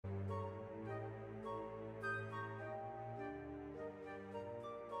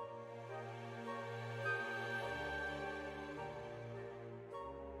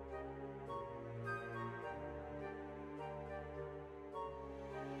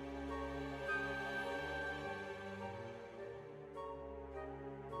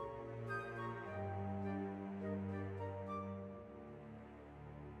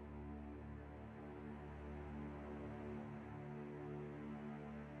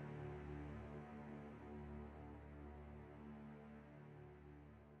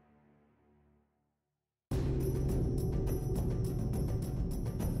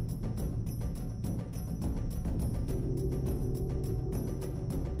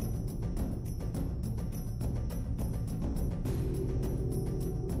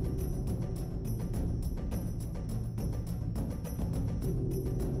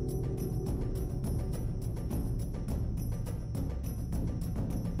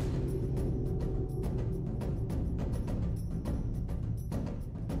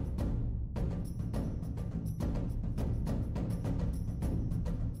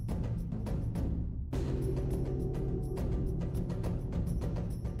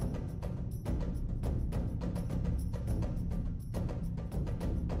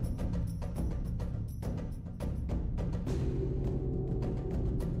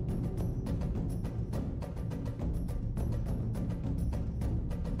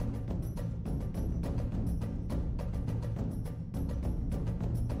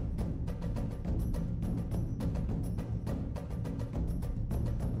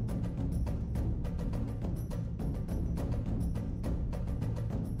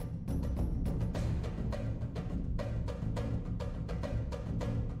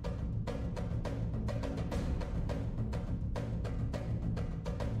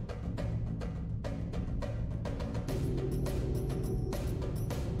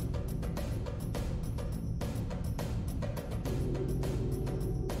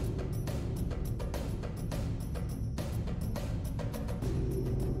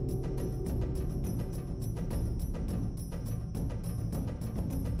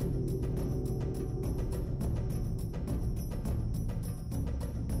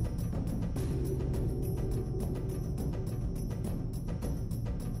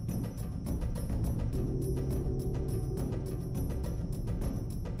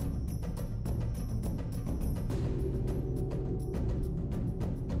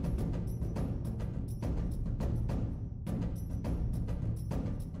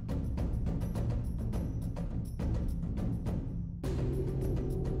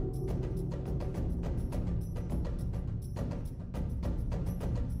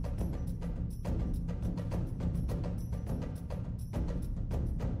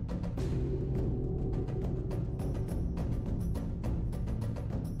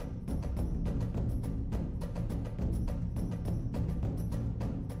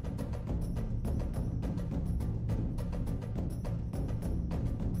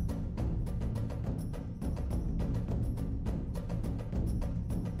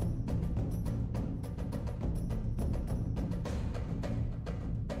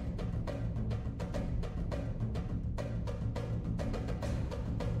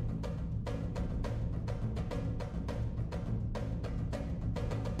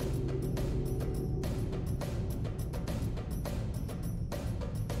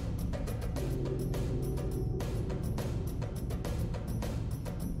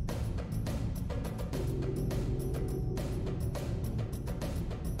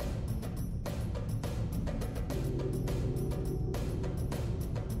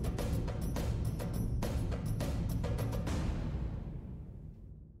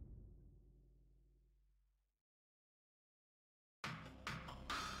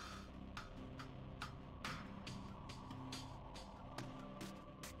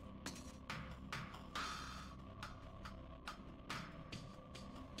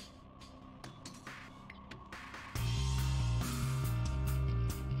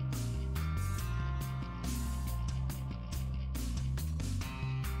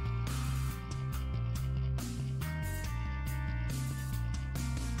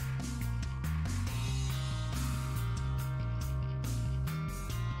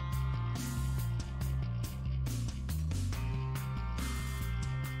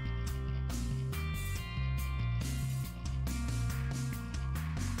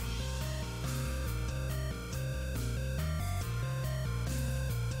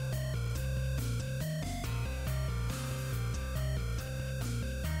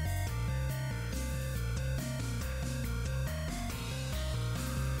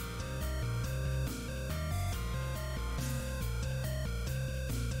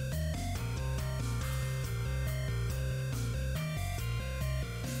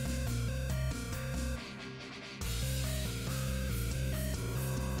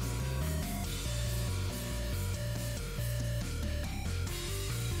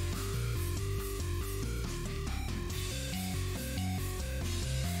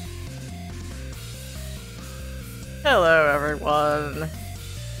Hello everyone.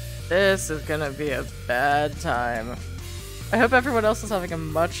 This is gonna be a bad time. I hope everyone else is having a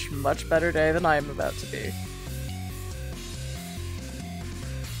much better day than I am about to be.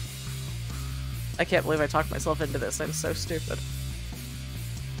 I can't believe I talked myself into this. I'm so stupid.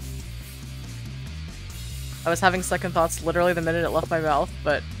 I was having second thoughts literally the minute it left my mouth,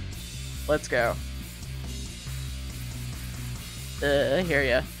 but let's go. I hear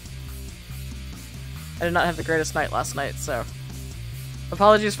ya. I did not have the greatest night last night, so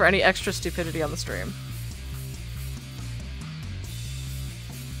apologies for any extra stupidity on the stream.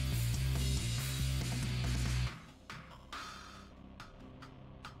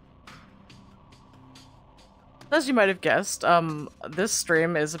 As you might have guessed, this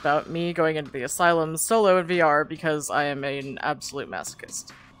stream is about me going into the Asylum solo in VR because I am an absolute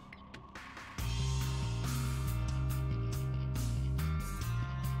masochist.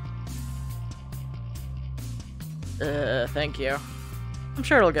 Thank you. I'm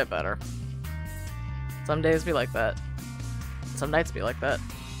sure it'll get better. Some days be like that. Some nights be like that.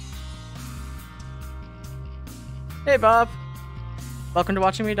 Hey, Bob! Welcome to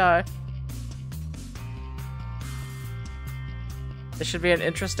watching me die. This should be an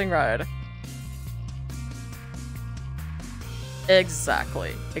interesting ride.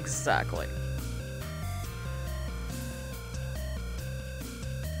 Exactly. Exactly.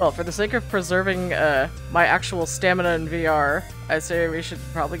 Well, for the sake of preserving my actual stamina in VR, I say we should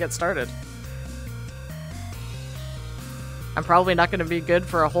probably get started. I'm probably not going to be good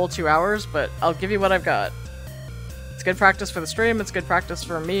for a whole 2 hours, but I'll give you what I've got. It's good practice for the stream, it's good practice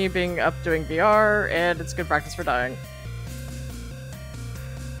for me being up doing VR, and it's good practice for dying.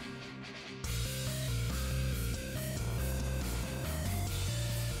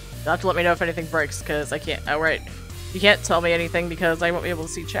 You'll have to let me know if anything breaks, because I can't- oh right. You can't tell me anything because I won't be able to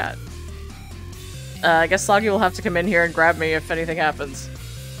see chat. I guess Soggy will have to come in here and grab me if anything happens.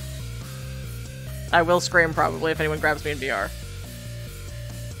 I will scream probably if anyone grabs me in VR.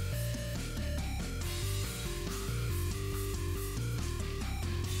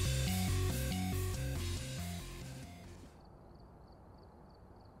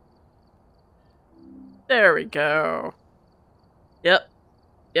 There we go. Yep.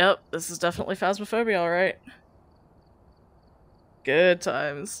 Yep, this is definitely Phasmophobia, alright. Good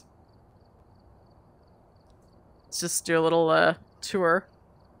times. Let's just do a little, tour.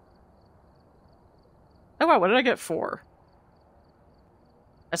 Oh wow, what did I get 4?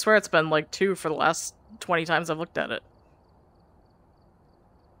 I swear it's been like 2 for the last 20 times I've looked at it.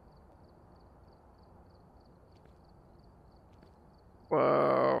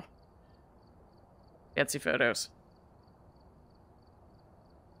 Whoa. Fancy photos.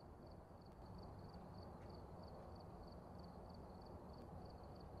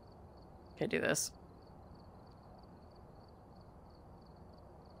 Okay, do this.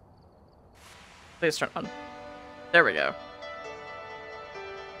 Please turn on. There we go.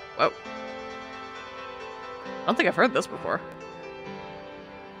 Whoa. I don't think I've heard this before.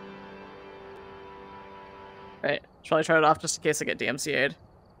 Right. Should probably turn it off just in case I get DMCA'd.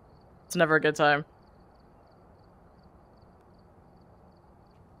 It's never a good time.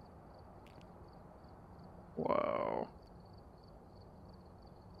 Whoa.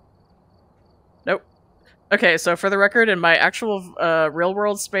 Nope. Okay, so for the record, in my actual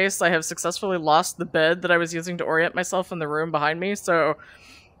real-world space, I have successfully lost the bed that I was using to orient myself in the room behind me, so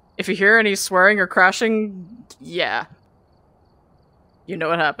if you hear any swearing or crashing, yeah. You know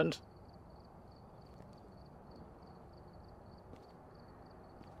what happened.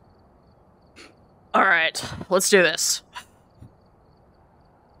 Alright, let's do this.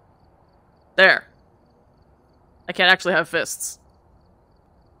 There. I can't actually have fists.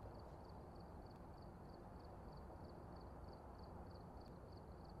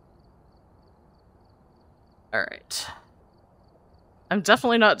 Alright. I'm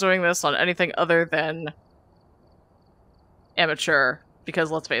definitely not doing this on anything other than amateur, because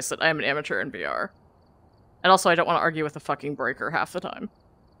let's face it, I am an amateur in VR. And also I don't want to argue with a fucking breaker half the time.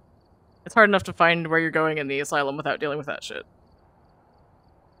 It's hard enough to find where you're going in the asylum without dealing with that shit.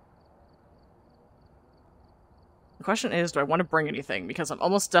 The question is, do I want to bring anything? Because I'm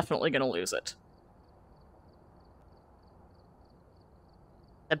almost definitely going to lose it.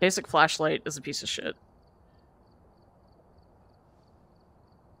 That basic flashlight is a piece of shit.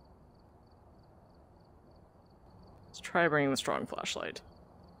 Let's try bringing the strong flashlight.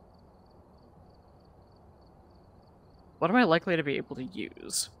 What am I likely to be able to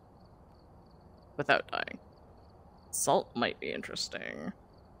use without dying? Salt might be interesting.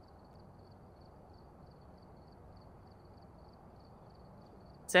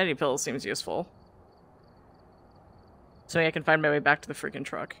 Sanity pill seems useful. So I can find my way back to the freaking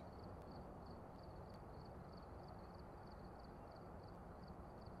truck.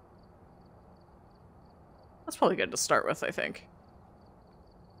 That's probably good to start with, I think.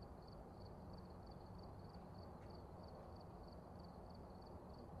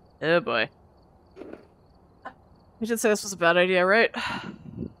 Oh boy. We did say this was a bad idea, right?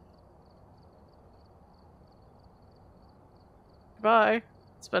 Goodbye.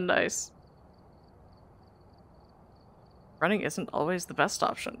 It's been nice. Running isn't always the best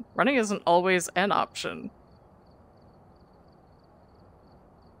option. Running isn't always an option.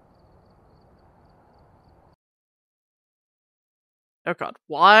 Oh god,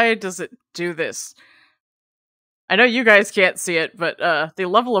 why does it do this? I know you guys can't see it, but the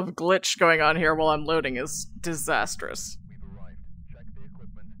level of glitch going on here while I'm loading is disastrous.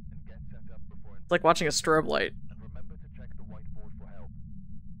 It's like watching a strobe light.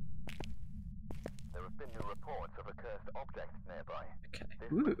 Okay.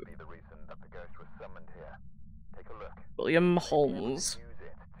 Ooh. William Holmes.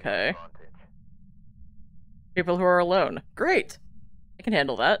 Okay. People who are alone. Great! I can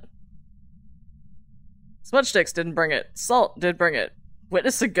handle that. Smudge Sticks didn't bring it. Salt did bring it.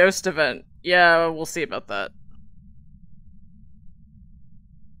 Witness a ghost event. Yeah, we'll see about that.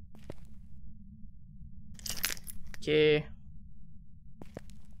 Okay.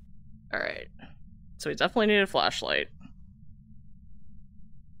 Alright. So we definitely need a flashlight.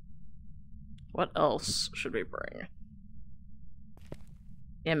 What else should we bring?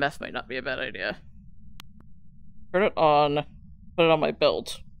 EMF might not be a bad idea. Turn it on. Put it on my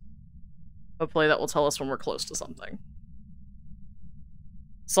build. Hopefully that will tell us when we're close to something.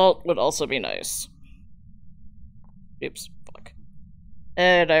 Salt would also be nice. Oops, fuck.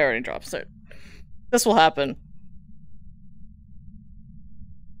 And I already dropped it. This will happen.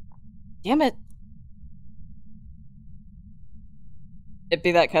 Damn it. It'd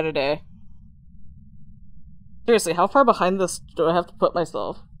be that kind of day. Seriously, how far behind this do I have to put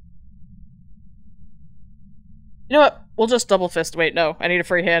myself? You know what? We'll just double fist. Wait, no. I need a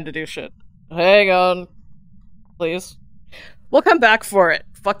free hand to do shit. Hang on. Please. We'll come back for it.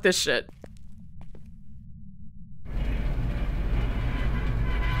 Fuck this shit.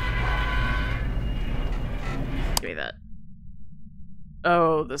 Give me that.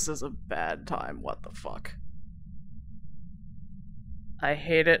 Oh, this is a bad time. What the fuck? I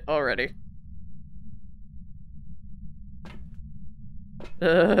hate it already.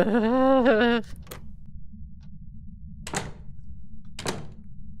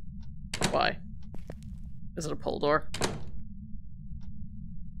 Why? Is it a pull door?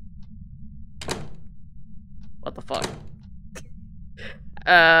 What the fuck?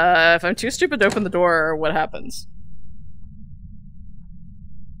 If I'm too stupid to open the door, what happens?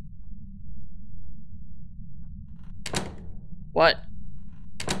 What?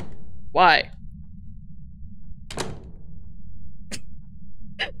 Why?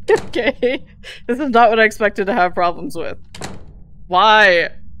 Okay. This is not what I expected to have problems with. Why?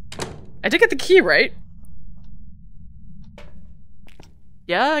 I did get the key, right?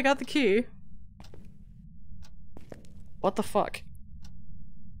 Yeah, I got the key. What the fuck?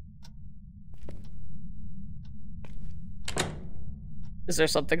 Is there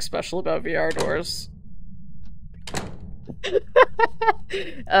something special about VR doors?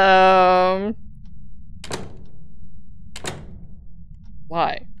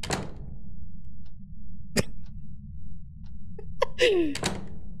 Why? Okay,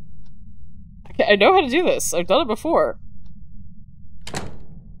 I know how to do this. I've done it before.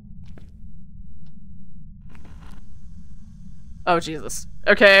 Oh, Jesus.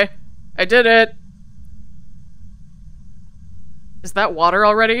 Okay. I did it. Is that water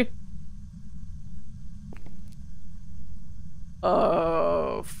already?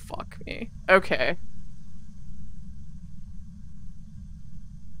 Oh, fuck me. Okay.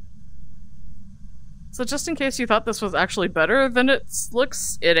 So just in case you thought this was actually better than it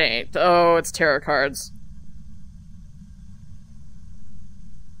looks, it ain't. Oh, it's tarot cards.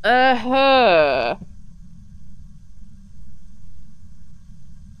 Uh-huh.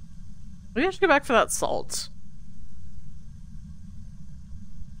 We have to go back for that salt.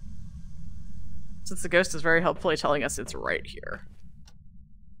 Since the ghost is very helpfully telling us it's right here.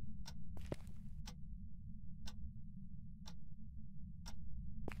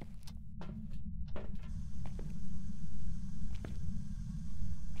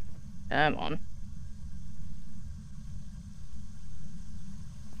 Come on.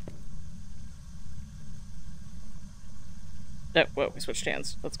 Oh, whoa, we switched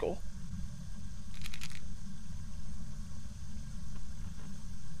hands. That's cool.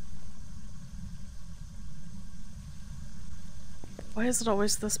 Why is it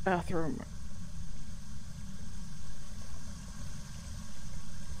always this bathroom?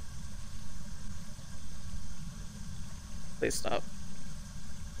 Please stop.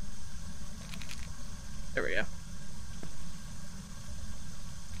 There we go.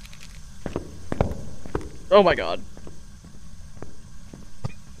 Oh my god.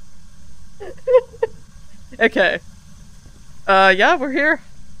 Okay. Yeah, we're here.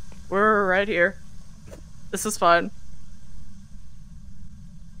 We're right here. This is fine.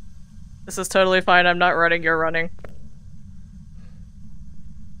 This is totally fine. I'm not running, you're running.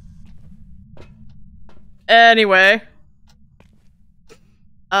 Anyway.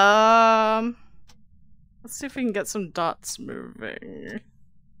 Let's see if we can get some dots moving.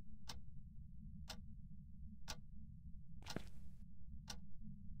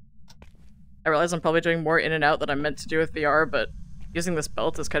 I realize I'm probably doing more in and out than I'm meant to do with VR, but using this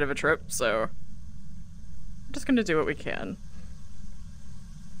belt is kind of a trip, so I'm just gonna do what we can.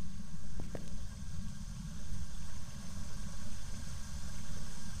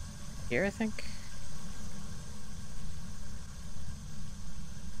 Here, I think.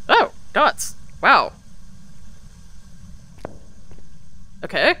 Oh! Dots! Wow.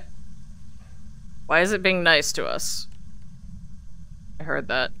 Okay. Why is it being nice to us? I heard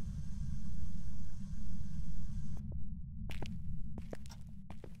that.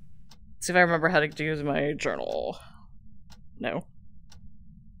 Let's see if I remember how to use my journal. No.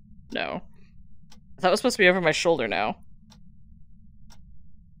 No. I thought it was supposed to be over my shoulder now.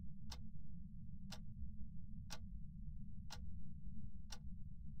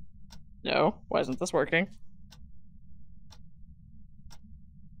 No. Why isn't this working?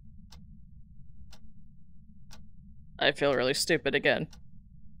 I feel really stupid again.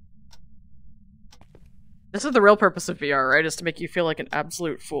 This is the real purpose of VR, right? Is to make you feel like an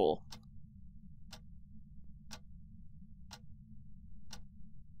absolute fool.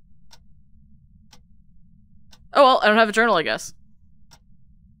 Oh well, I don't have a journal, I guess.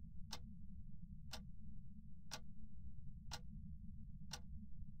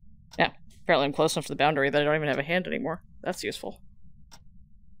 Yeah, apparently I'm close enough to the boundary that I don't even have a hand anymore. That's useful.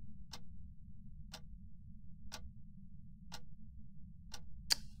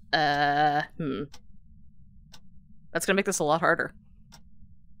 That's gonna make this a lot harder.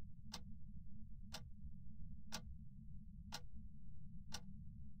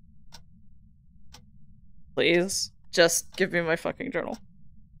 Please, just give me my fucking journal.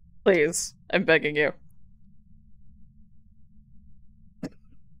 Please, I'm begging you.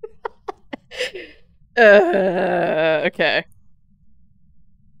 Okay.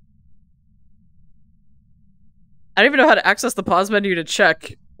 I don't even know how to access the pause menu to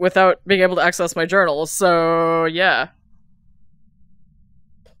check without being able to access my journal, so yeah.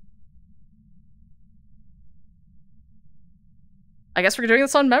 I guess we're doing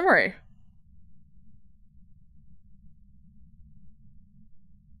this on memory.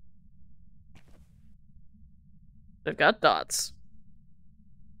 They've got dots.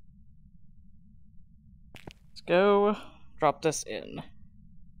 Let's go drop this in.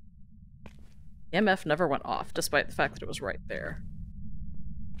 EMF never went off, despite the fact that it was right there.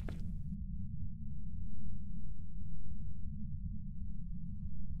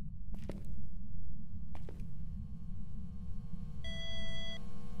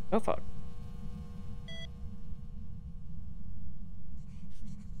 Oh fuck.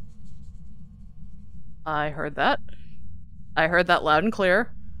 I heard that. I heard that loud and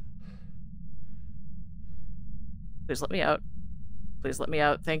clear. Please let me out. Please let me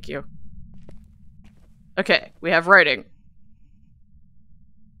out, thank you. Okay, we have writing.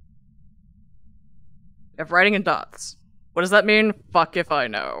 We have writing and dots. What does that mean? Fuck if I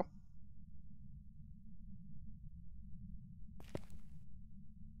know.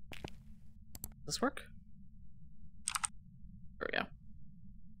 Does this work? There we go.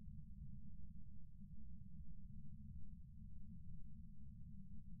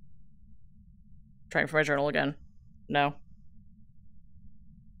 Trying for my journal again. No.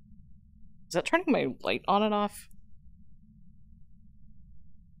 Is that turning my light on and off?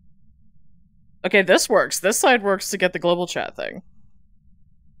 Okay, this works. This side works to get the global chat thing.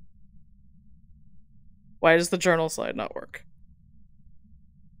 Why does the journal side not work?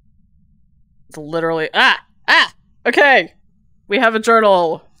 It's literally— Ah! Ah! Okay! We have a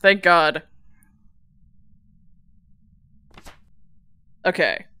journal! Thank God.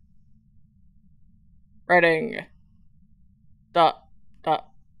 Okay. Writing. Dot. Dot.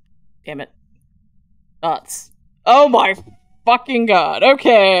 Damn it. Dots. Oh my fucking God.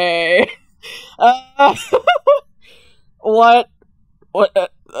 Okay. What?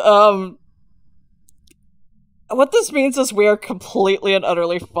 What? What this means is we are completely and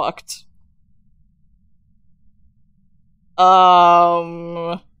utterly fucked.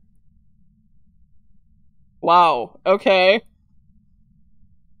 Wow. Okay.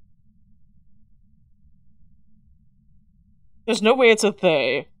 There's no way it's a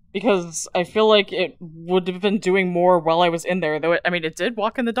they, because I feel like it would have been doing more while I was in there, though I mean, it did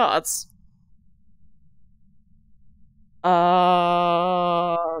walk in the dots.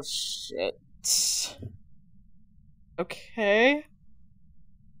 Shit. Okay.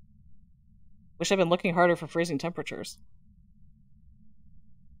 Wish I'd been looking harder for freezing temperatures.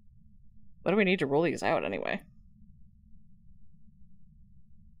 What do we need to rule these out, anyway?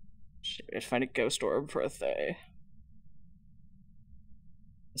 Shit, we have to find a ghost orb for a Thay.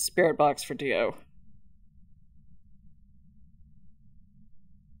 A spirit box for Dio.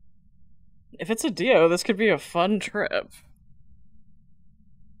 If it's a Dio, this could be a fun trip.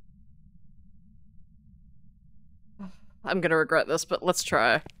 I'm gonna regret this, but let's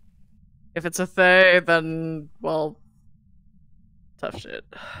try. If it's a Thay, then, well, tough shit.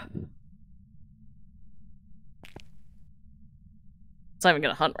 It's not even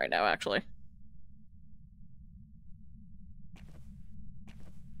gonna hunt right now, actually.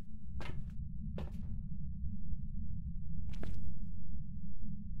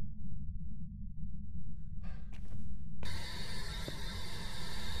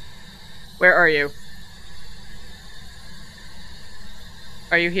 Where are you?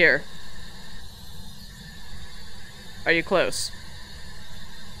 Are you here? Are you close?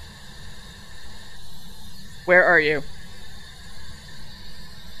 Where are you?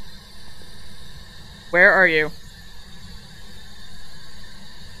 Where are you?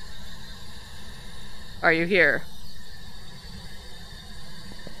 Are you here?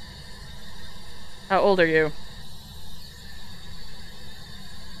 How old are you?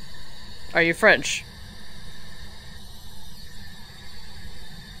 Are you French?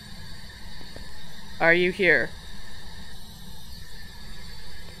 Are you here?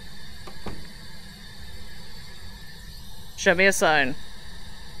 Show me a sign.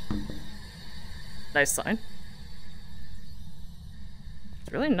 Nice sign.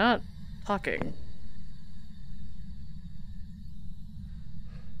 It's really not talking.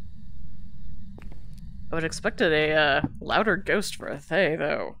 I would have expected a louder ghost for a Thay,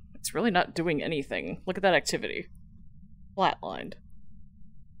 though. It's really not doing anything. Look at that activity. Flatlined.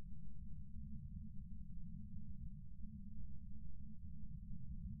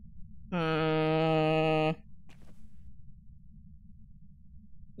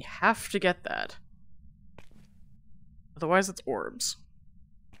 You have to get that. Otherwise it's orbs.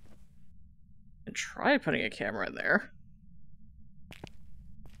 And try putting a camera in there.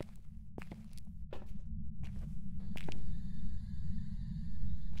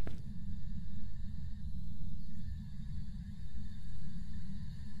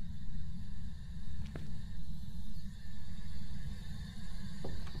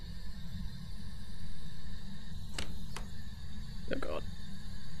 Oh god.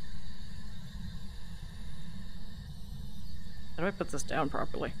 How do I put this down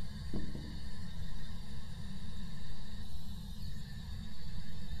properly?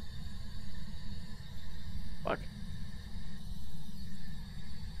 Fuck.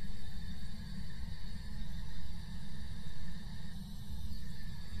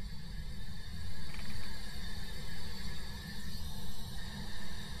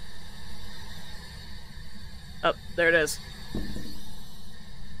 Oh, there it is.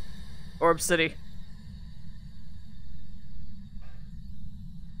 Orb City.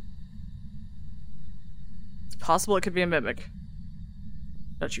 It's possible it could be a mimic.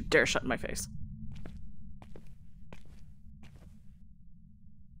 Don't you dare shut in my face.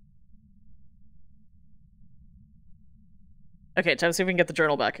 Okay, time to see if we can get the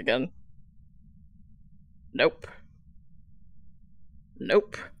journal back again. Nope.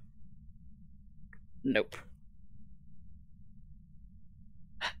 Nope. Nope.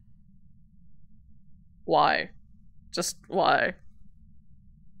 Why? Just why?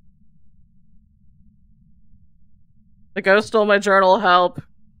 The ghost stole my journal, help.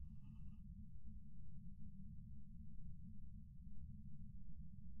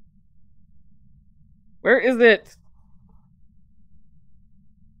 Where is it?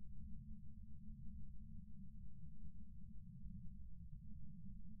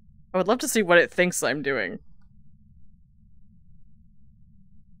 I would love to see what it thinks I'm doing.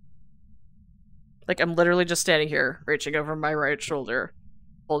 Like, I'm literally just standing here, reaching over my right shoulder,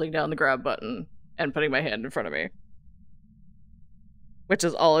 holding down the grab button, and putting my hand in front of me. Which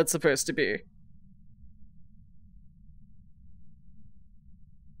is all it's supposed to be.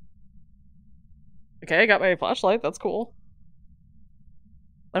 Okay, got my flashlight. That's cool.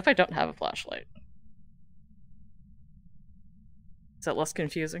 What if I don't have a flashlight? Is that less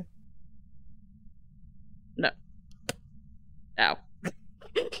confusing? No. Ow.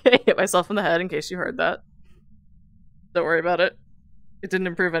 Okay, hit myself in the head in case you heard that. Don't worry about it. It didn't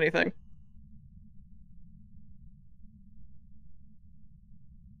improve anything.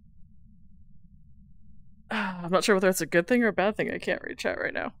 I'm not sure whether it's a good thing or a bad thing. I can't read chat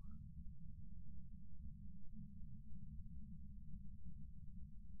right now.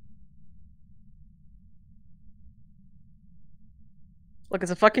 Look,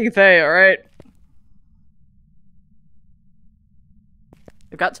 it's a fucking Thay, alright?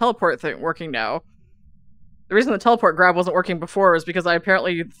 I've got teleport thing working now. The reason the teleport grab wasn't working before was because I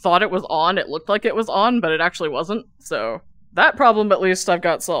apparently thought it was on. It looked like it was on, but it actually wasn't. So, that problem at least I've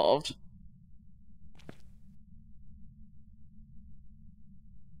got solved.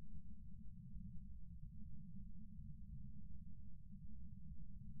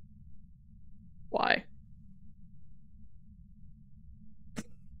 Why?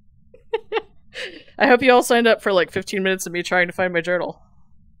 I hope you all signed up for like 15 minutes of me trying to find my journal.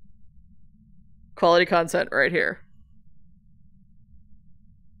 Quality content right here.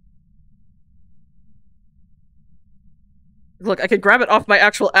 Look, I could grab it off my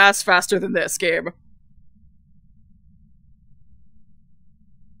actual ass faster than this game.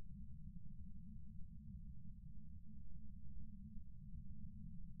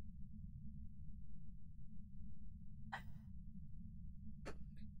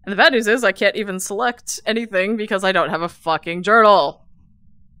 And the bad news is I can't even select anything because I don't have a fucking journal.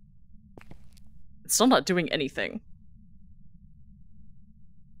 It's still not doing anything.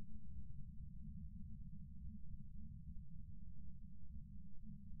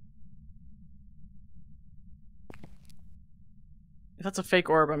 If that's a fake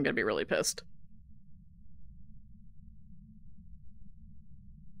orb, I'm gonna be really pissed.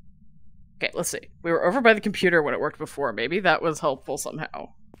 Okay, let's see. We were over by the computer when it worked before. Maybe that was helpful somehow.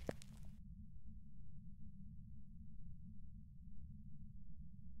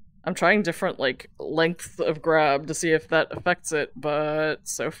 I'm trying different, like, lengths of grab to see if that affects it, but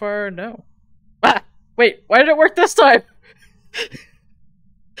so far, no. Ah! Wait, why did it work this time?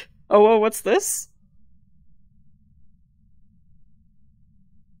 Oh, what's this?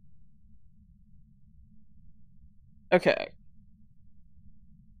 Okay.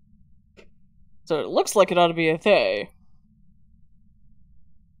 So it looks like it ought to be a Thay.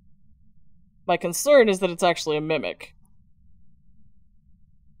 My concern is that it's actually a mimic.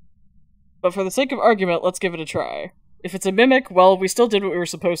 But for the sake of argument, let's give it a try. If it's a mimic, well, we still did what we were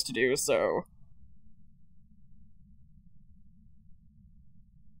supposed to do, so...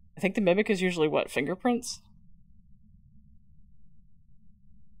 I think the mimic is usually, what, fingerprints?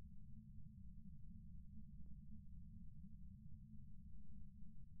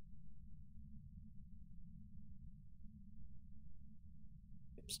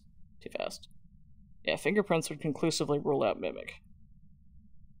 Oops, too fast. Yeah, fingerprints would conclusively rule out mimic.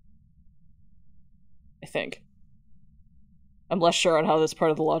 I think. I'm less sure on how this part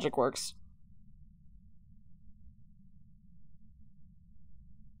of the logic works.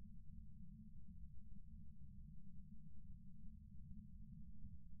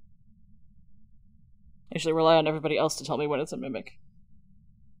 I usually rely on everybody else to tell me when it's a mimic.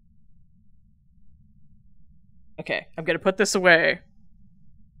 Okay, I'm gonna put this away.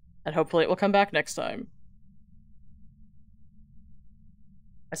 And hopefully it will come back next time.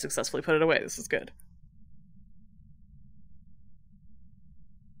 I successfully put it away, this is good.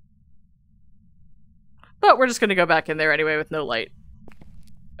 But we're just gonna go back in there anyway with no light.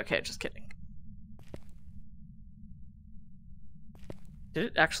 Okay, just kidding. Did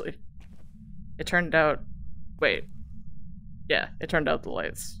it actually? It turned out... Wait. Yeah, it turned out the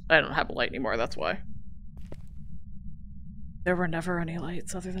lights. I don't have a light anymore, that's why. There were never any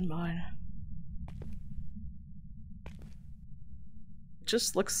lights other than mine. It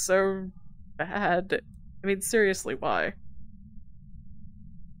just looks so bad. I mean, seriously, why?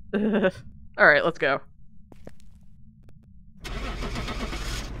 Alright, let's go.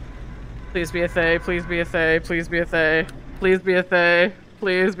 Please be a Thay, please be a Thay, please be a Thay, please be a Thay,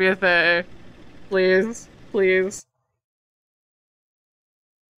 please be a Thay, please, please.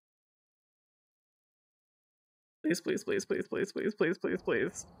 Please, please, please, please, please, please, please, please,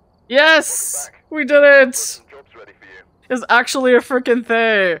 please. Yes! We did it! It's actually a freaking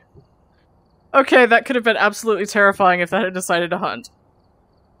Thay. Okay, that could have been absolutely terrifying if that had decided to hunt.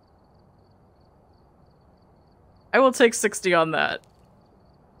 I will take 60 on that.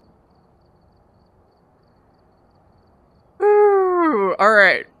 Ooh,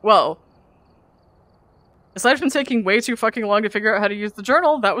 alright, well. Aside from taking way too fucking long to figure out how to use the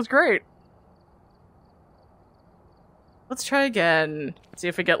journal, that was great. Let's try again. See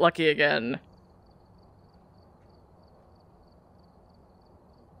if we get lucky again.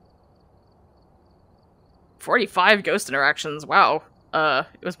 "45 ghost interactions, wow.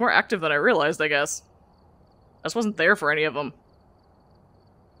 It was more active than I realized, I guess. I just wasn't there for any of them.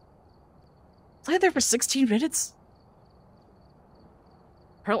 Was I there for 16 minutes?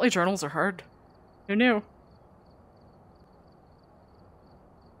 Apparently journals are hard. Who knew?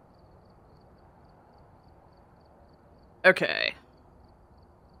 Okay.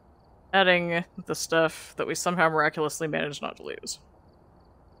 Adding the stuff that we somehow miraculously managed not to lose.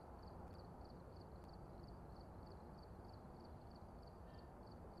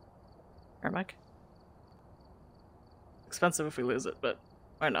 Mic. Expensive if we lose it, but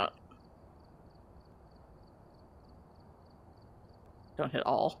why not? Don't hit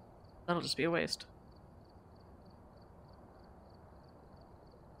all. That'll just be a waste.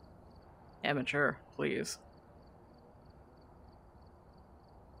 Amateur, please.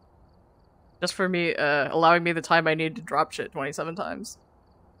 Just for me, allowing me the time I need to drop shit 27 times.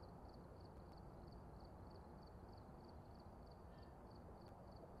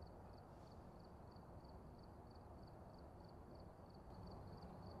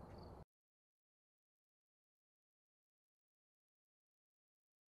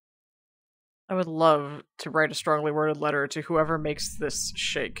 I would love to write a strongly worded letter to whoever makes this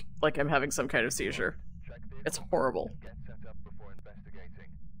shake like I'm having some kind of seizure. It's horrible.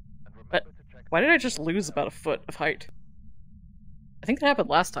 But why did I just lose about a foot of height? I think that happened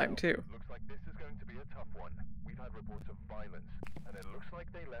last time, too. Looks like this is going to be a tough one. We've had reports of violence, and it looks like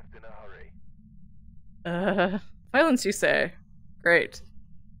they left in a hurry. Violence, you say? Great.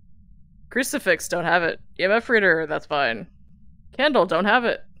 Crucifix, don't have it. EMF reader, that's fine. Candle, don't have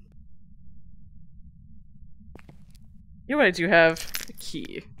it. You know what I do have? A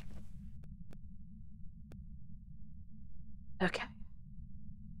key. Okay.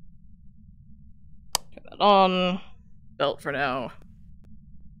 Turn that on. Belt for now.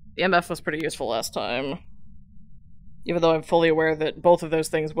 The MF was pretty useful last time. Even though I'm fully aware that both of those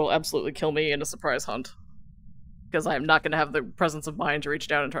things will absolutely kill me in a surprise hunt. Because I'm not going to have the presence of mind to reach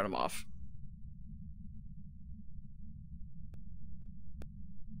down and turn them off.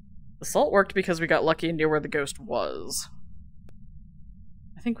 The salt worked because we got lucky and knew where the ghost was.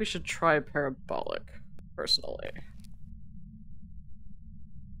 I think we should try parabolic, personally.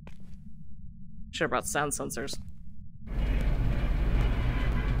 Should have brought sound sensors.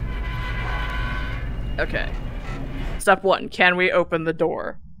 Okay. Step 1. Can we open the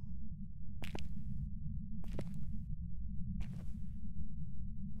door?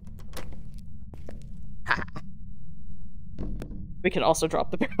 Ha. We can also drop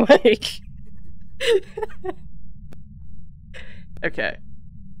the parabolic. Okay.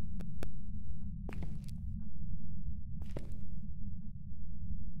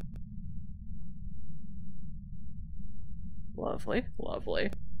 Lovely,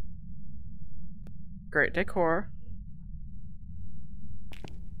 lovely. Great decor.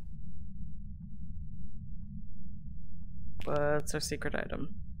 What's our secret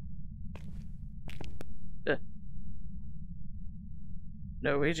item?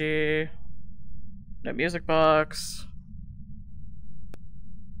 No Ouija. No music box.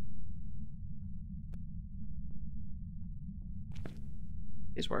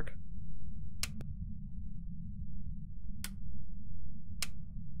 These work.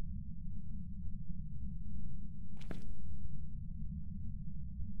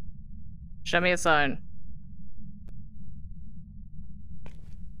 Show me a sign.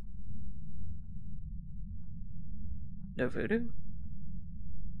 No voodoo?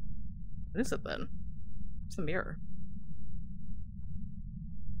 What is it then? It's the mirror.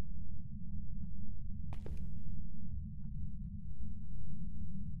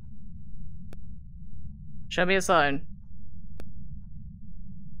 Show me a sign.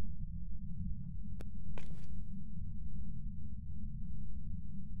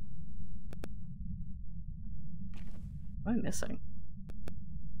 What am I missing?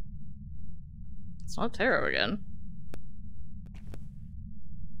 It's not tarot again.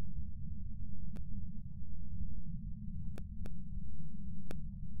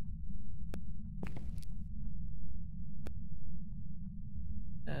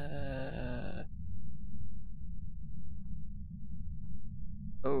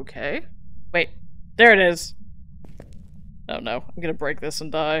 Okay. Wait. There it is. Oh no. I'm gonna break this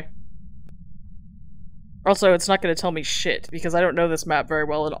and die. Also, it's not gonna tell me shit, because I don't know this map very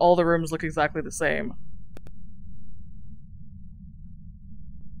well and all the rooms look exactly the same.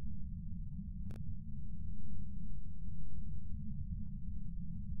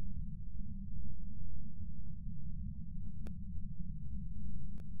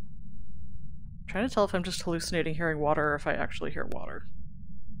 trying to tell if I'm just hallucinating hearing water or if I actually hear water.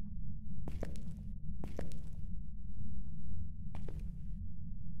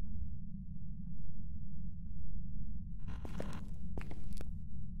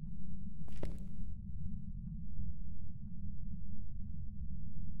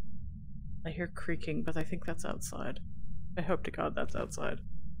 I hear creaking, but I think that's outside. I hope to God that's outside.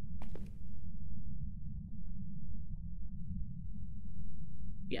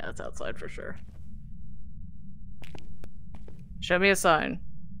 Yeah, it's outside for sure. Show me a sign.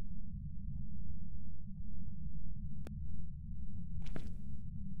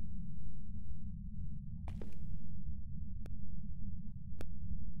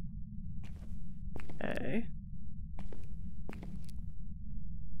 Okay.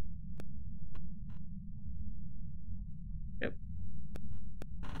 Yep.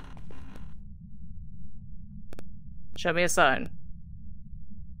 Show me a sign.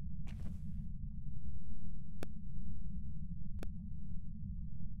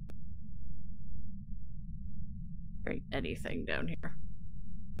 There ain't anything down here.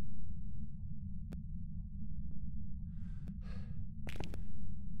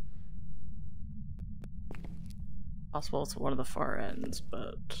 Possible it's one of the far ends,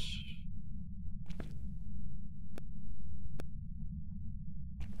 but...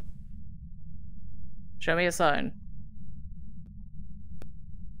 Show me a sign.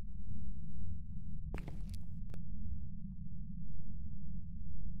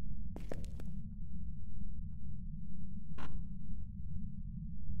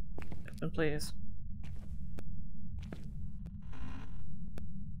 Open, please.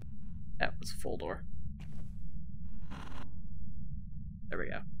 That was a full door. There we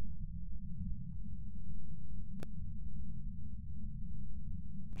go.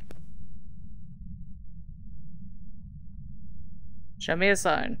 Show me a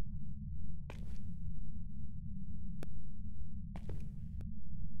sign.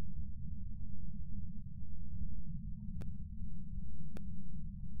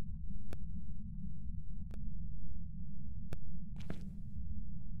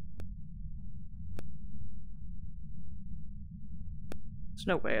 There's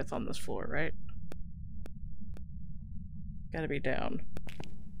no way it's on this floor, right? Gotta be down.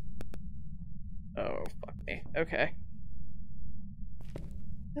 Oh, fuck me. Okay.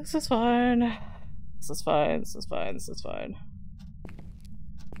 This is fine. This is fine, this is fine, this is fine.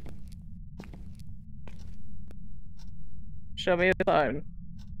 Show me a sign.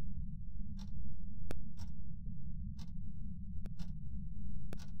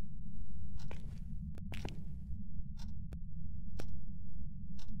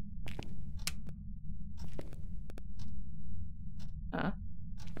 Huh?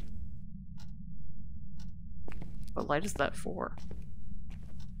 What light is that for?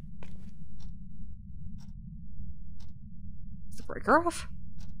 Is the breaker off?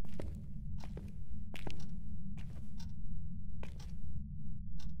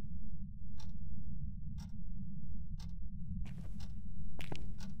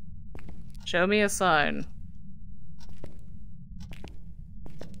 Show me a sign.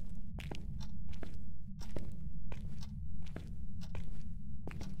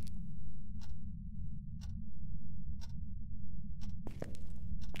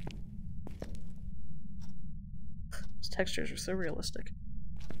 These textures are so realistic.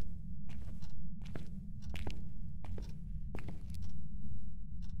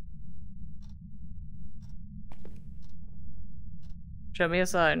 Show me a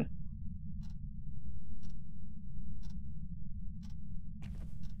sign.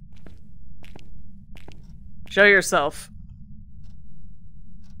 Show yourself.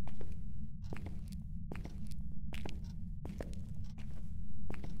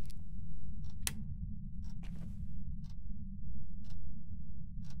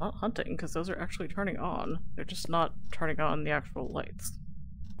 Not hunting, because those are actually turning on. They're just not turning on the actual lights.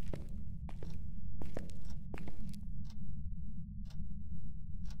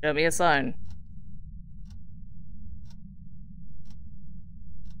 Show me a sign.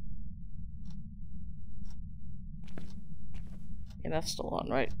 And that's still on,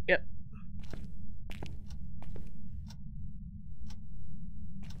 right? Yep.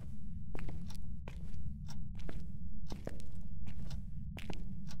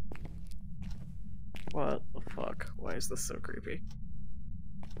 What the fuck? Why is this so creepy?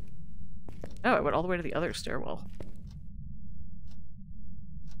 Oh, I went all the way to the other stairwell.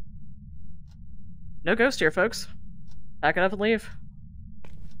 No ghost here, folks. Pack it up and leave.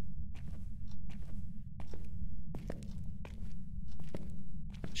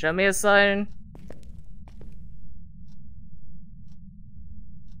 Show me a sign.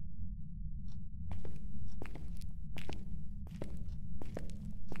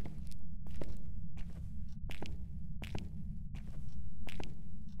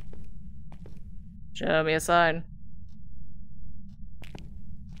 Show me a sign.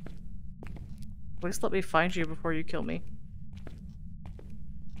 Please let me find you before you kill me.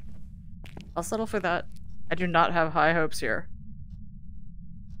 I'll settle for that. I do not have high hopes here.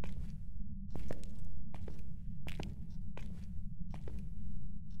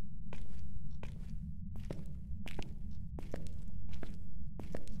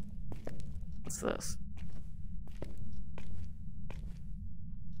 What's this?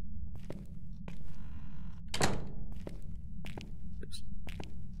 Oops.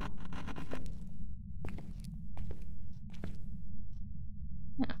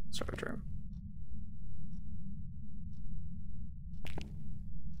 Yeah, storage room.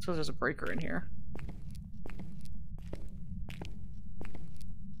 So there's a breaker in here.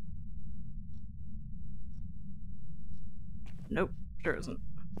 Nope, sure isn't.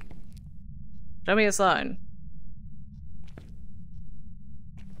 Show me a sign.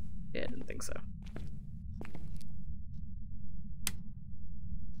 Yeah, I didn't think so.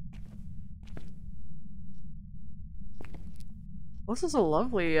 Well, this is a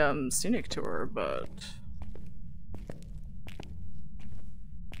lovely scenic tour, but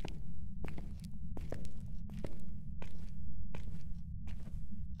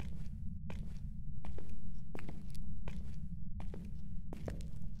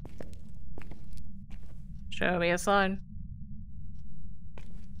show me a sign.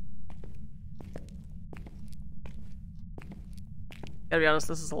 Gotta be honest,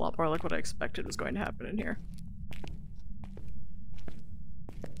 this is a lot more like what I expected was going to happen in here.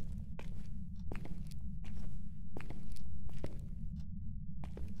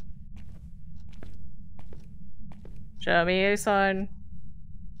 Show me a sign.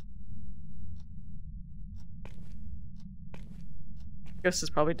 Ghost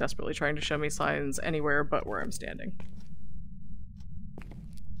is probably desperately trying to show me signs anywhere but where I'm standing.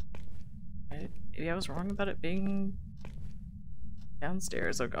 Maybe I was wrong about it being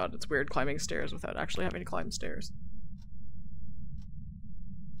downstairs. Oh god, it's weird climbing stairs without actually having to climb stairs.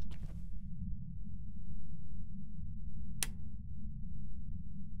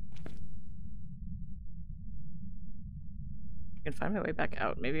 I can find my way back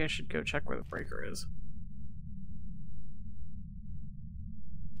out. Maybe I should go check where the breaker is.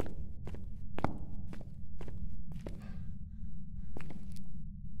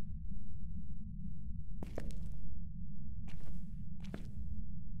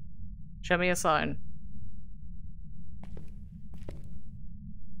 Show me a sign.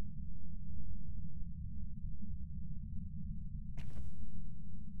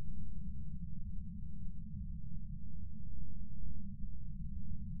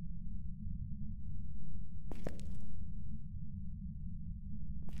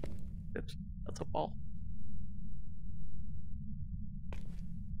 Oops, that's a wall.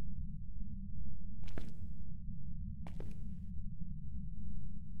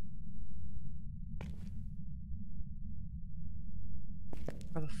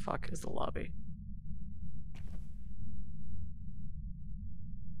 Where the fuck is the lobby?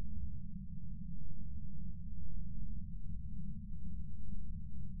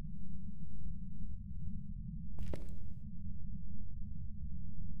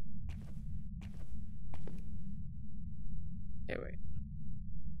 Okay, wait.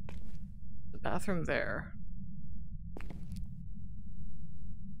 The bathroom there.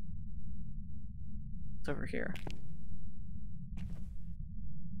 It's over here.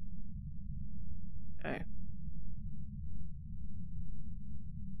 Okay.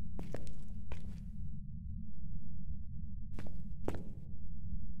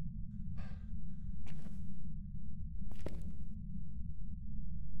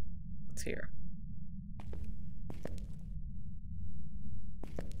 It's here.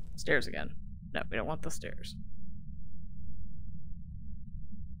 Stairs again. No, we don't want the stairs.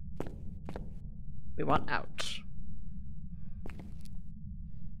 We want out.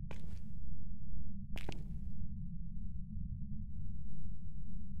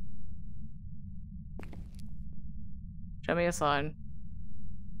 Show me a sign.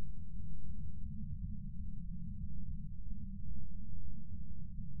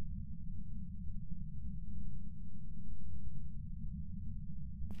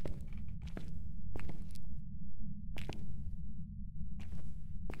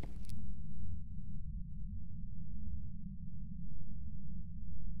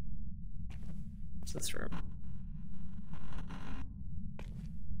 What's this room?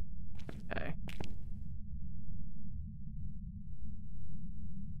 Okay.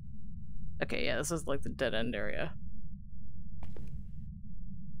 Okay, yeah, this is like the dead end area.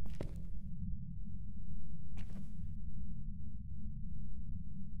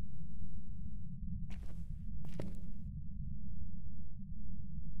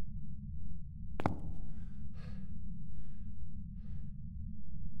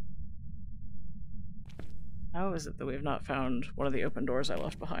 How is it that we've not found one of the open doors I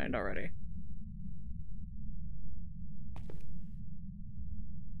left behind already?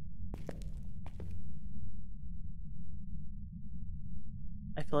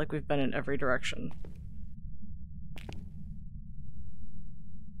 I feel like we've been in every direction.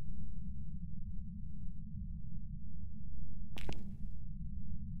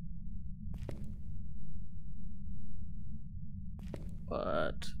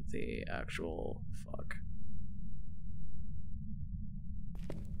 What the actual fuck?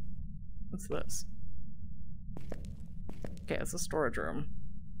 What's this? Okay, it's a storage room.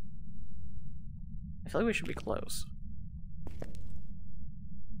 I feel like we should be close.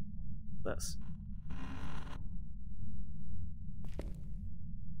 This.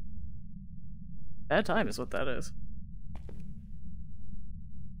 Bad time is what that is.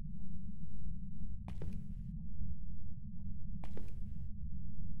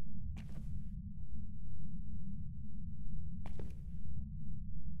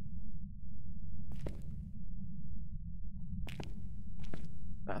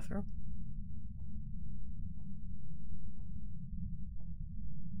 Bathroom.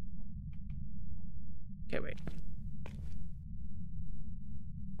 Okay, wait.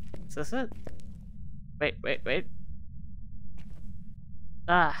 Is this it? Wait.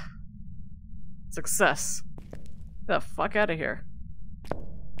 Ah. Success. Get the fuck out of here.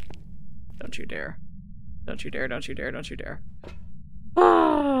 Don't you dare. Don't you dare, don't you dare, don't you dare.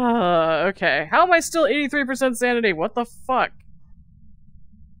 Ah, okay. How am I still 83% sanity? What the fuck?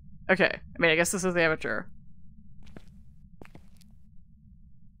 Okay. I mean, I guess this is the amateur.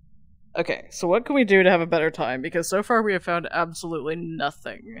 Okay, so what can we do to have a better time? Because so far we have found absolutely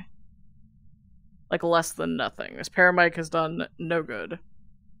nothing. Like, less than nothing. This paramic has done no good.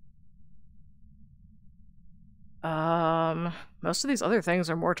 Most of these other things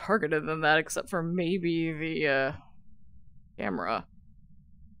are more targeted than that, except for maybe the, camera.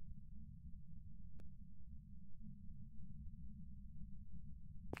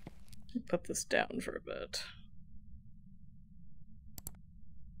 Put this down for a bit.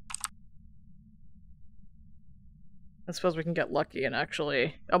 I suppose we can get lucky and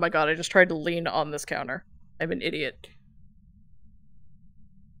actually... Oh my god, I just tried to lean on this counter. I'm an idiot.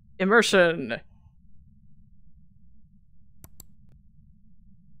 Immersion!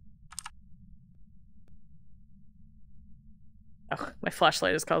 Oh, my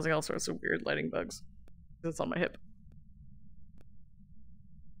flashlight is causing all sorts of weird lighting bugs. It's on my hip.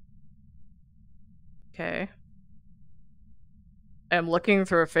 Okay. I am looking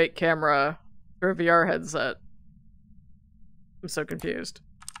through a fake camera through a VR headset. I'm so confused.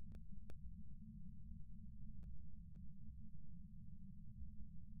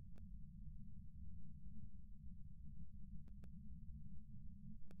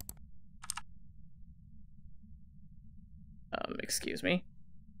 Excuse me.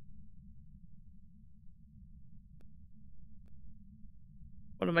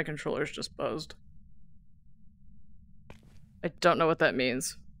 One of my controllers just buzzed. I don't know what that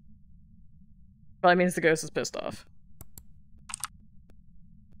means. Probably means the ghost is pissed off.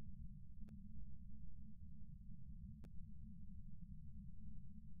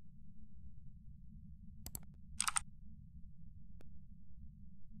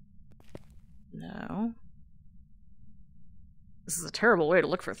 No. This is a terrible way to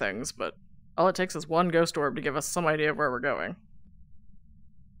look for things, but all it takes is one ghost orb to give us some idea of where we're going.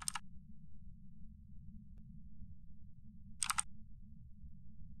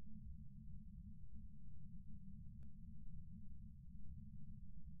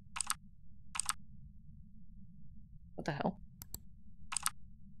 What the hell?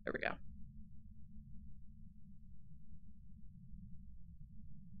 There we go.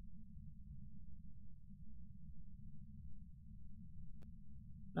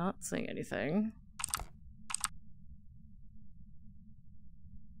 Not seeing anything.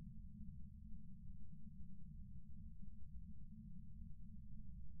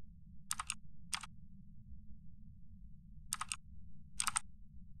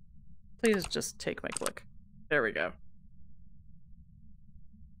 Please just take my click. There we go.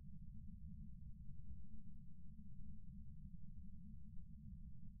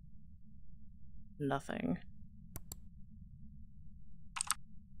 Nothing.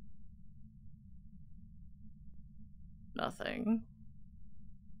 Nothing.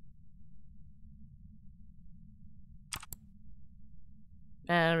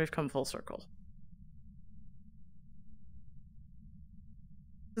 And we've come full circle.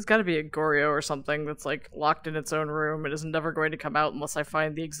 There's gotta be a Goryo or something that's like locked in its own room and is never going to come out unless I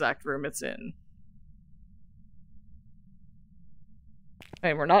find the exact room it's in. I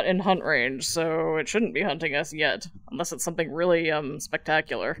mean, we're not in hunt range, so it shouldn't be hunting us yet. Unless it's something really,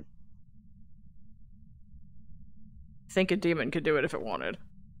 spectacular. I think a demon could do it if it wanted.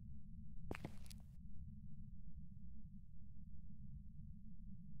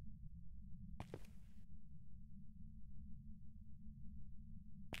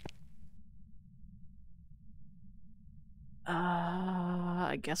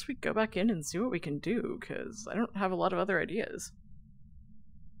 I guess we go back in and see what we can do, because I don't have a lot of other ideas.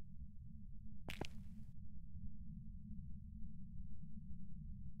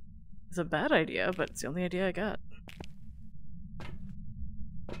 It's a bad idea, but it's the only idea I got.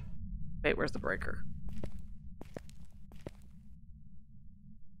 Wait, where's the breaker?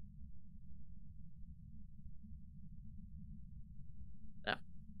 No.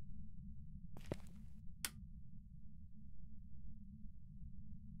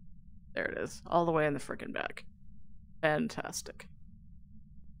 There it is, all the way in the frickin' back. Fantastic.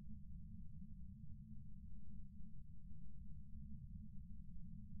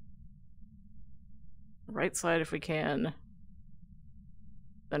 Right side if we can.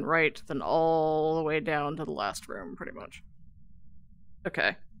 Then right, then all the way down to the last room, pretty much.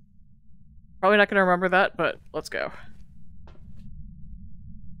 Okay. Probably not gonna remember that, but let's go.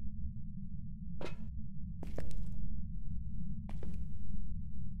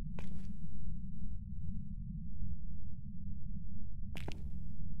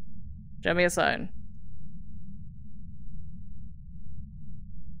 Show me a sign.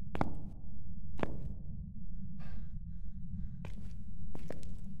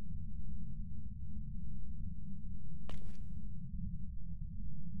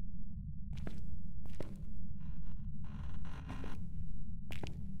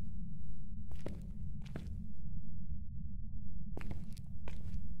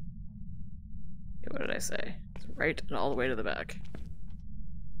 Okay, what did I say? It's right and all the way to the back.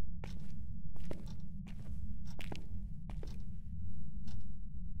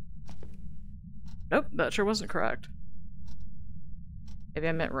 Nope, that sure wasn't correct. Maybe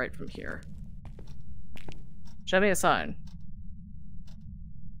I meant right from here. Show me a sign.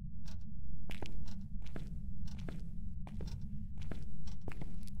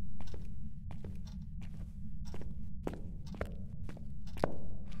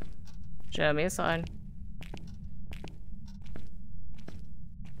 Show me a sign.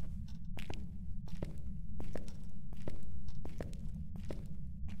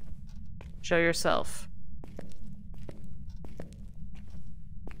 Show yourself.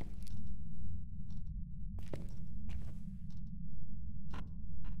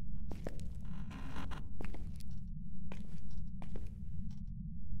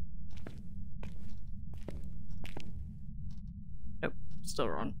 Nope, still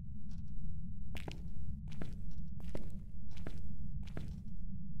wrong.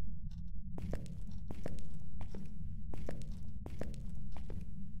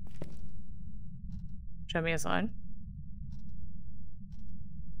 Show me a sign.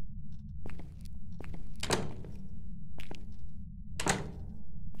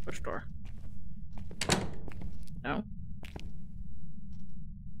 Which door? No?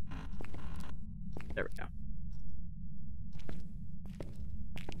 There we go.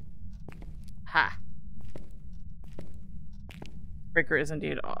 Ha! Breaker is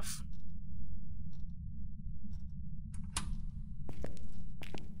indeed off.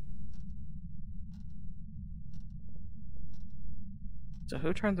 So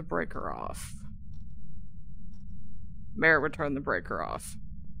who turned the breaker off? Mare would turn the breaker off.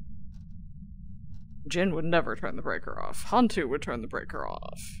 Jin would never turn the breaker off. Hantu would turn the breaker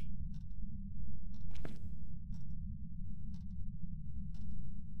off.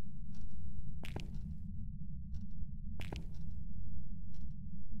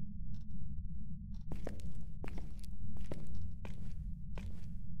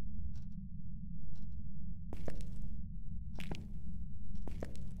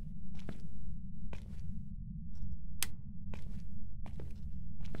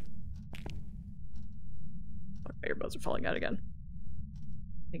 My earbuds are falling out again.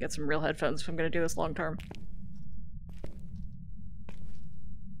 I get some real headphones if I'm gonna do this long term.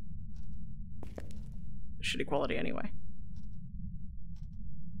 Shitty quality anyway.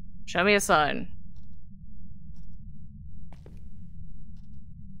 Show me a sign.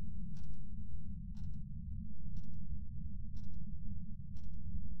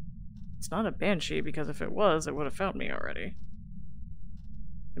 It's not a banshee because if it was, it would have found me already.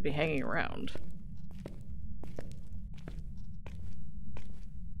 I'd be hanging around.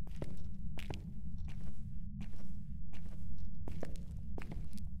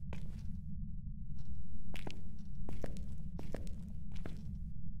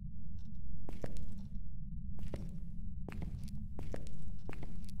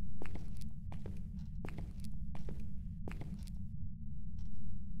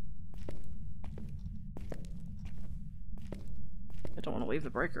 I don't want to leave the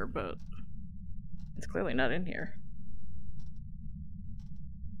breaker, but it's clearly not in here.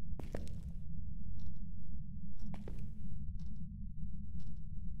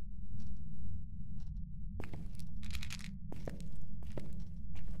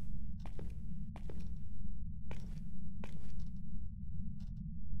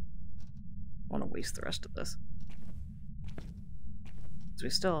 I want to waste the rest of this. Because we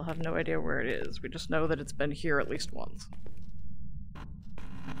still have no idea where it is. We just know that it's been here at least once.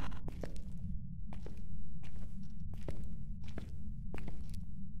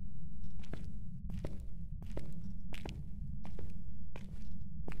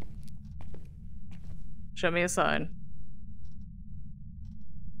 Show me a sign.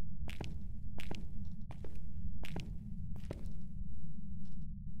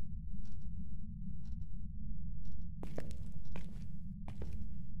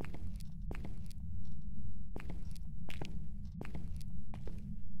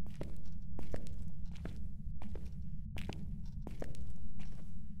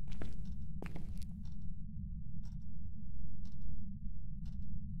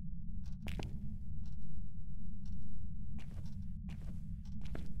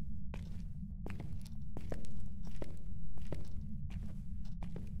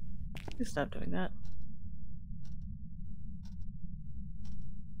 Please stop doing that.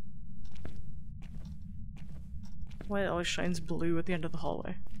 Why it always shines blue at the end of the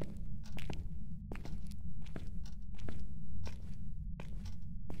hallway?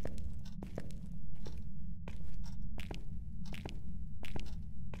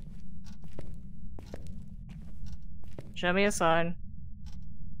 Show me a sign.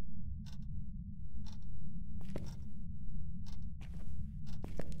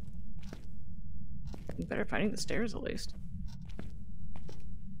 You better finding the stairs at least.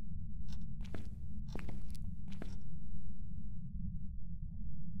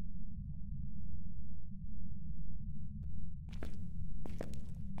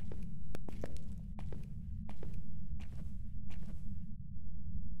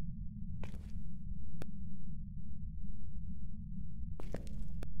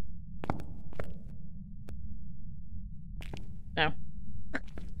 No.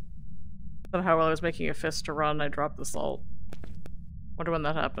 Somehow while I was making a fist to run, I dropped the salt. Wonder when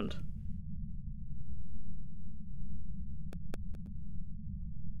that happened.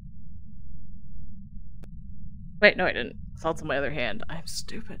 Wait, no I didn't. Salt's in my other hand. I'm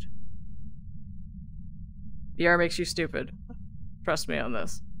stupid. VR makes you stupid. Trust me on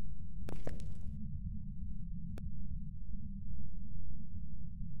this.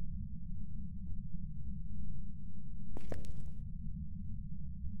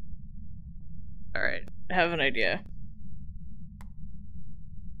 Alright, I have an idea.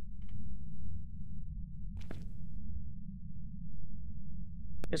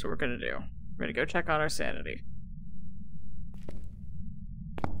 Here's what we're gonna do. We're gonna go check on our sanity.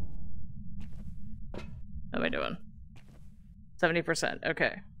 How am I doing? 70%.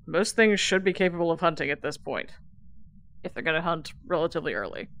 Okay. Most things should be capable of hunting at this point. If they're gonna hunt relatively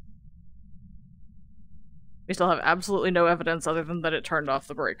early. We still have absolutely no evidence other than that it turned off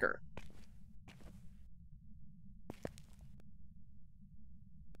the breaker.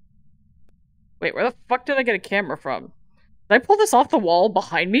 Wait, where the fuck did I get a camera from? Did I pull this off the wall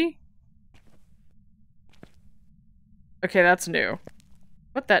behind me? Okay, that's new.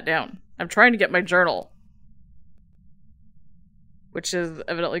 Put that down. I'm trying to get my journal. Which is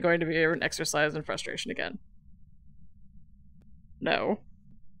evidently going to be an exercise in frustration again. No.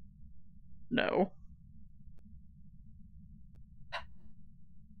 No.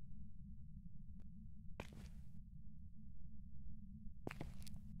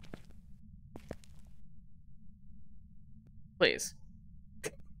 Please.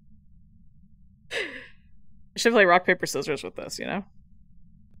 I should play rock, paper, scissors with this, you know?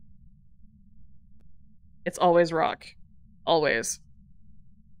 It's always rock. Always.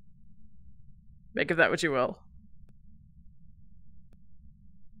 Make of that what you will.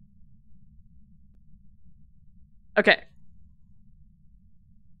 Okay.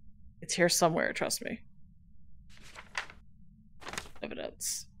 It's here somewhere, trust me.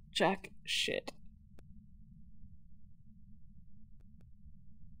 Evidence. Jack shit.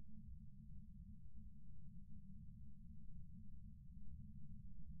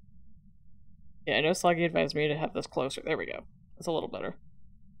 Yeah, I know Sluggy advised me to have this closer. There we go. That's a little better.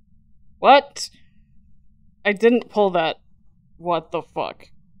 What? I didn't pull that. What the fuck?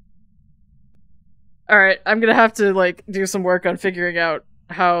 Alright, I'm gonna have to, like, do some work on figuring out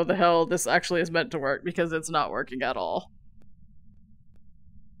how the hell this actually is meant to work, because it's not working at all.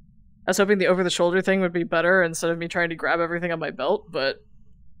 I was hoping the over-the-shoulder thing would be better instead of me trying to grab everything on my belt, but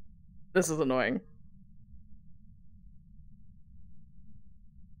this is annoying.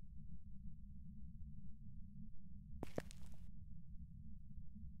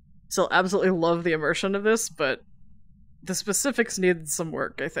 Still absolutely love the immersion of this, but the specifics need some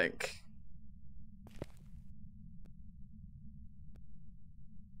work, I think.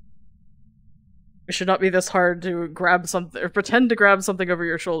 It should not be this hard to grab something, or pretend to grab something over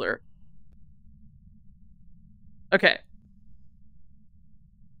your shoulder. Okay.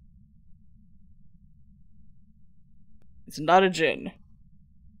 It's not a djinn.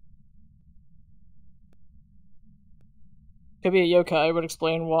 Could be a yokai, would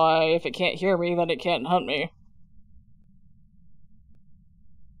explain why if it can't hear me, then it can't hunt me.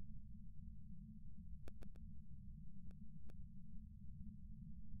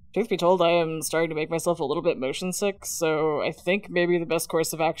 Truth be told, I am starting to make myself a little bit motion sick, so I think maybe the best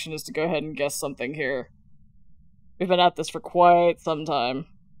course of action is to go ahead and guess something here. We've been at this for quite some time.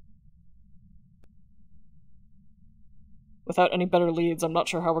 Without any better leads, I'm not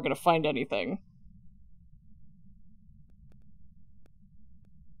sure how we're going to find anything.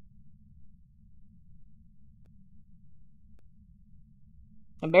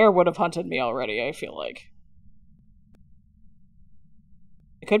 A bear would have hunted me already, I feel like.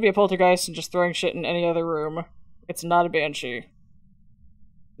 It could be a poltergeist and just throwing shit in any other room. It's not a banshee.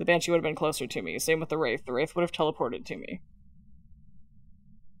 The banshee would have been closer to me. Same with the wraith. The wraith would have teleported to me.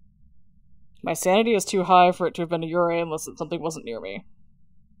 My sanity is too high for it to have been a Yurei unless something wasn't near me.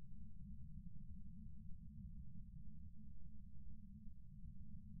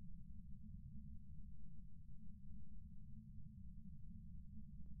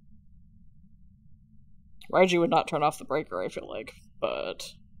 Raiji would not turn off the breaker, I feel like,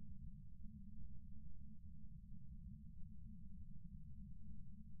 but...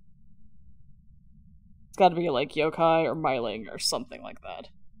 It's gotta be like yokai or myling or something like that.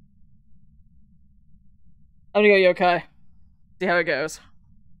 I'm gonna go yokai. See how it goes.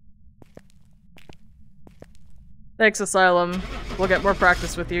 Thanks, Asylum. We'll get more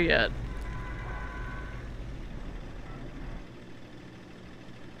practice with you yet.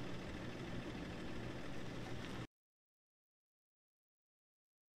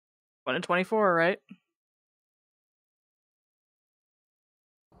 One in 24, right?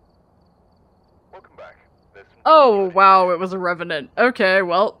 Welcome back. Oh, wow, it was a revenant. Okay,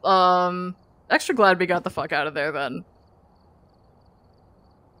 well, extra glad we got the fuck out of there then.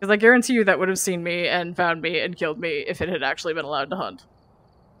 Because I guarantee you that would have seen me and found me and killed me if it had actually been allowed to hunt.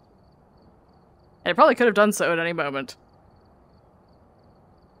 And it probably could have done so at any moment.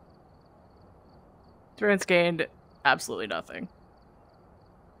 Experience gained, absolutely nothing.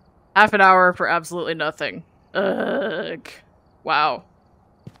 Half an hour for absolutely nothing. Ugh. Wow.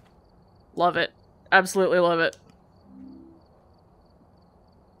 Love it. Absolutely love it.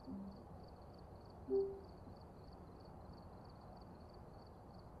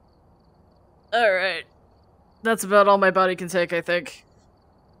 Alright. That's about all my body can take, I think.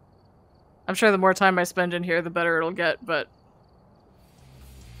 I'm sure the more time I spend in here, the better it'll get, but...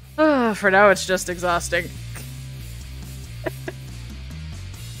 for now, it's just exhausting.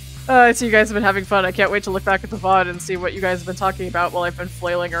 I see you guys have been having fun. I can't wait to look back at the VOD and see what you guys have been talking about while I've been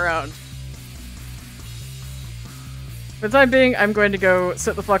flailing around. For the time being, I'm going to go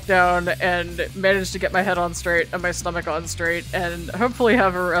sit the fuck down and manage to get my head on straight and my stomach on straight and hopefully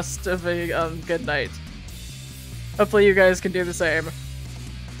have a rest of a good night. Hopefully you guys can do the same.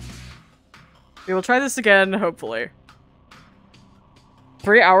 We will try this again, hopefully.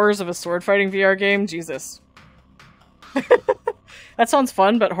 3 hours of a sword fighting VR game? Jesus. That sounds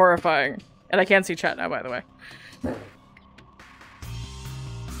fun, but horrifying. And I can see chat now, by the way.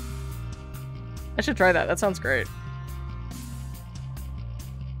 I should try that. That sounds great.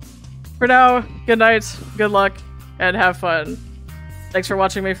 For now, good night, good luck, and have fun. Thanks for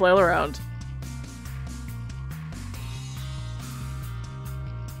watching me flail around.